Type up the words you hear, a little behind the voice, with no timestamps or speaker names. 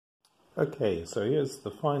Okay, so here's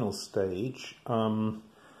the final stage. I've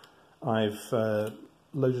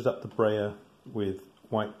loaded up the brayer with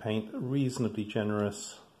white paint, a reasonably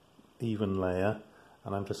generous, even layer,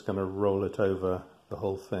 and I'm just going to roll it over the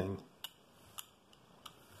whole thing.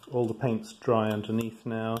 All the paint's dry underneath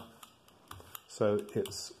now, so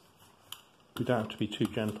we don't have to be too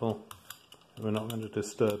gentle. We're not going to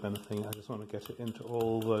disturb anything. I just want to get it into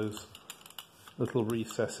all those little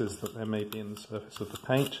recesses that there may be in the surface of the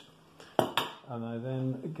paint. And I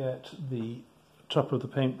then get the top of the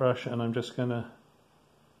paintbrush and I'm just going to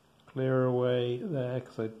clear away there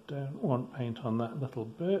because I don't want paint on that little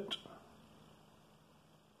bit.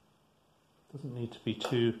 Doesn't need to be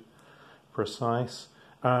too precise.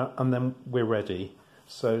 And then we're ready.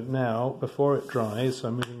 So now, before it dries,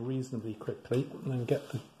 I'm moving reasonably quickly, and then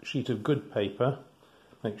get the sheet of good paper,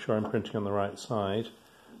 make sure I'm printing on the right side,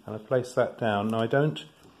 and I place that down. Now I don't,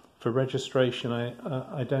 for registration,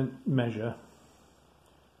 I don't measure.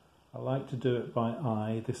 I like to do it by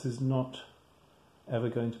eye. This is not ever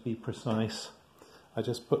going to be precise. I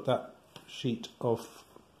just put that sheet of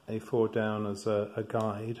A4 down as a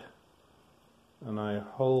guide, and I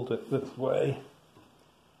hold it this way,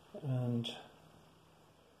 and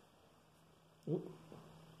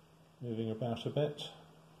moving about a bit.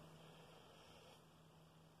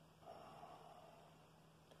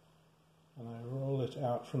 And I roll it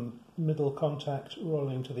out from middle contact,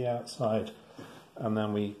 rolling to the outside, and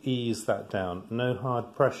then we ease that down. No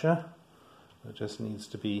hard pressure, it just needs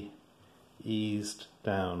to be eased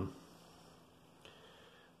down.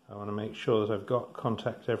 I want to make sure that I've got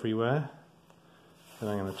contact everywhere, and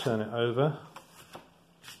I'm going to turn it over,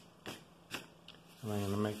 and I'm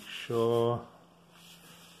going to make sure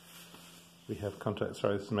we have contact.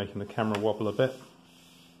 Sorry, this is making the camera wobble a bit.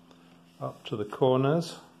 Up to the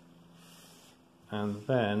corners, and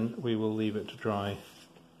then we will leave it to dry.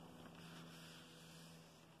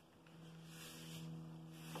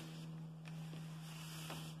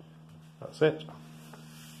 That's it.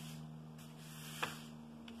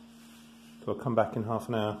 So I'll come back in half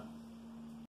an hour.